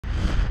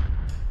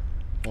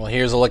Well,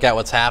 here's a look at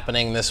what's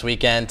happening this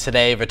weekend.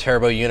 Today,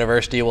 Viterbo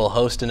University will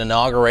host an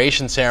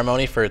inauguration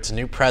ceremony for its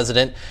new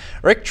president.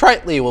 Rick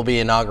Tritley will be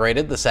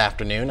inaugurated this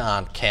afternoon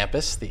on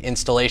campus. The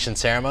installation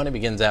ceremony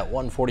begins at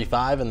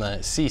 1:45 in the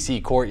CC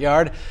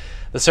courtyard.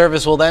 The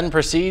service will then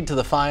proceed to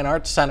the Fine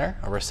Arts Center.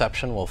 A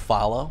reception will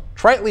follow.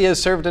 Tritley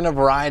has served in a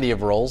variety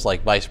of roles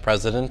like Vice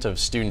President of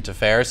Student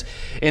Affairs,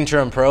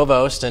 Interim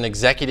Provost, and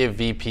Executive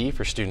VP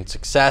for Student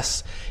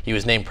Success. He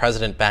was named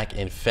President back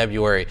in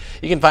February.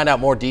 You can find out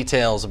more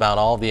details about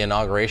all of the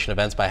inauguration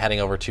events by heading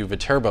over to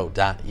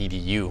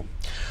viterbo.edu.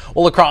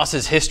 Well,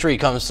 lacrosse's history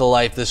comes to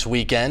life this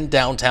weekend.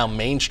 Downtown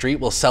Main Street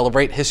will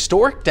celebrate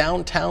Historic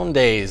Downtown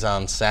Days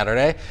on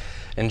Saturday.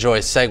 Enjoy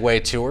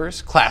Segway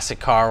tours, classic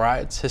car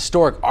rides,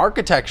 historic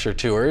architecture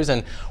tours,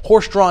 and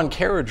horse-drawn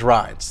carriage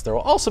rides. There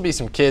will also be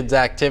some kids'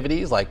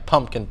 activities like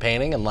pumpkin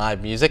painting and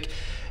live music.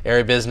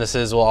 Area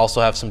businesses will also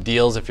have some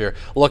deals if you're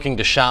looking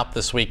to shop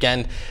this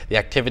weekend. The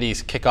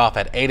activities kick off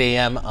at 8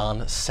 a.m.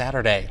 on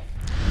Saturday.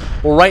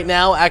 Well, right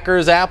now,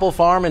 Ecker's Apple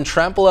Farm in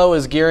Trempealeau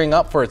is gearing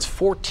up for its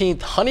 14th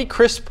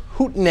Honeycrisp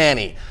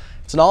Hootenanny.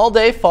 It's an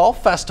all-day fall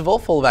festival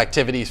full of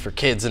activities for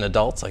kids and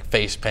adults like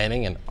face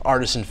painting and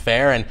artisan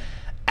fair and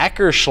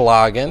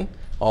Eckerschlagen.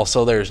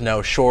 Also, there's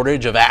no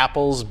shortage of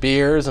apples,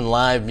 beers, and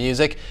live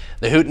music.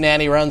 The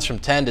Hootenanny runs from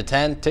 10 to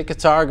 10.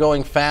 Tickets are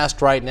going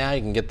fast right now.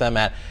 You can get them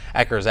at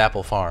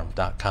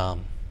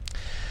eckersapplefarm.com.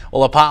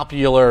 Well, a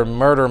popular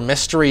murder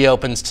mystery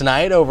opens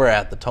tonight over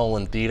at the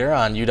Toland Theater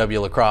on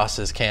UW La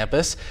Crosse's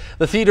campus.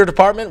 The theater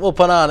department will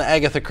put on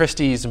Agatha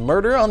Christie's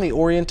Murder on the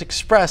Orient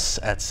Express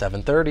at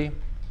 7:30.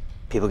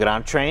 People get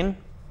on a train,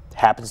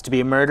 happens to be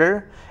a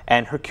murder,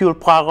 and Hercule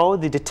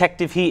Poirot, the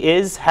detective he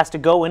is, has to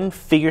go and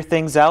figure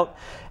things out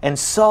and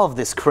solve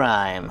this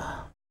crime.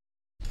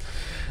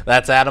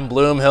 That's Adam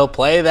Bloom. He'll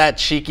play that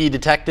cheeky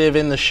detective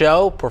in the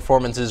show.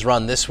 Performances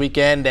run this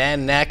weekend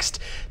and next.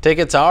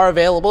 Tickets are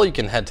available. You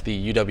can head to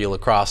the UW La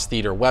Crosse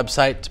Theater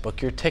website to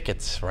book your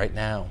tickets right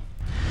now.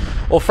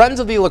 Well, Friends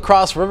of the La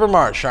Crosse River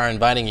Marsh are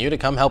inviting you to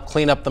come help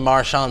clean up the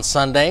marsh on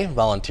Sunday.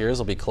 Volunteers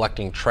will be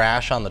collecting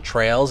trash on the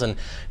trails and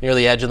near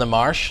the edge of the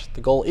marsh.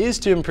 The goal is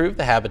to improve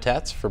the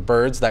habitats for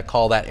birds that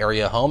call that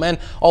area home and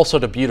also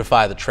to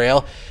beautify the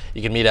trail.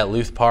 You can meet at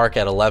Luth Park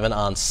at 11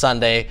 on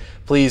Sunday.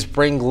 Please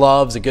bring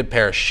gloves, a good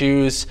pair of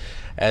shoes,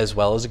 as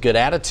well as a good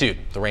attitude.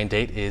 The rain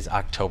date is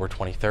October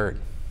 23rd.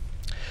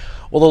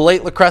 Well, the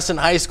late La Crescent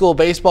High School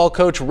baseball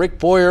coach Rick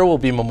Boyer will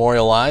be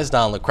memorialized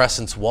on La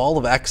Crescent's Wall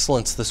of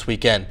Excellence this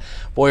weekend.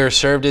 Boyer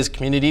served his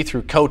community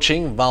through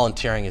coaching,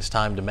 volunteering his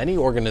time to many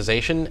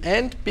organizations,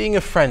 and being a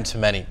friend to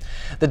many.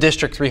 The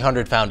District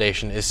 300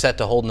 Foundation is set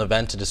to hold an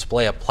event to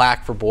display a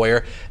plaque for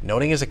Boyer,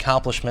 noting his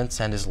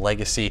accomplishments and his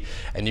legacy.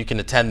 And you can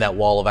attend that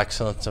Wall of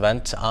Excellence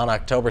event on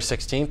October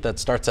 16th. That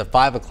starts at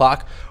 5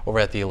 o'clock over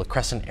at the La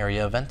Crescent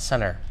Area Event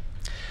Center.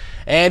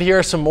 And here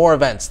are some more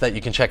events that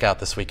you can check out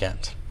this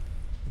weekend.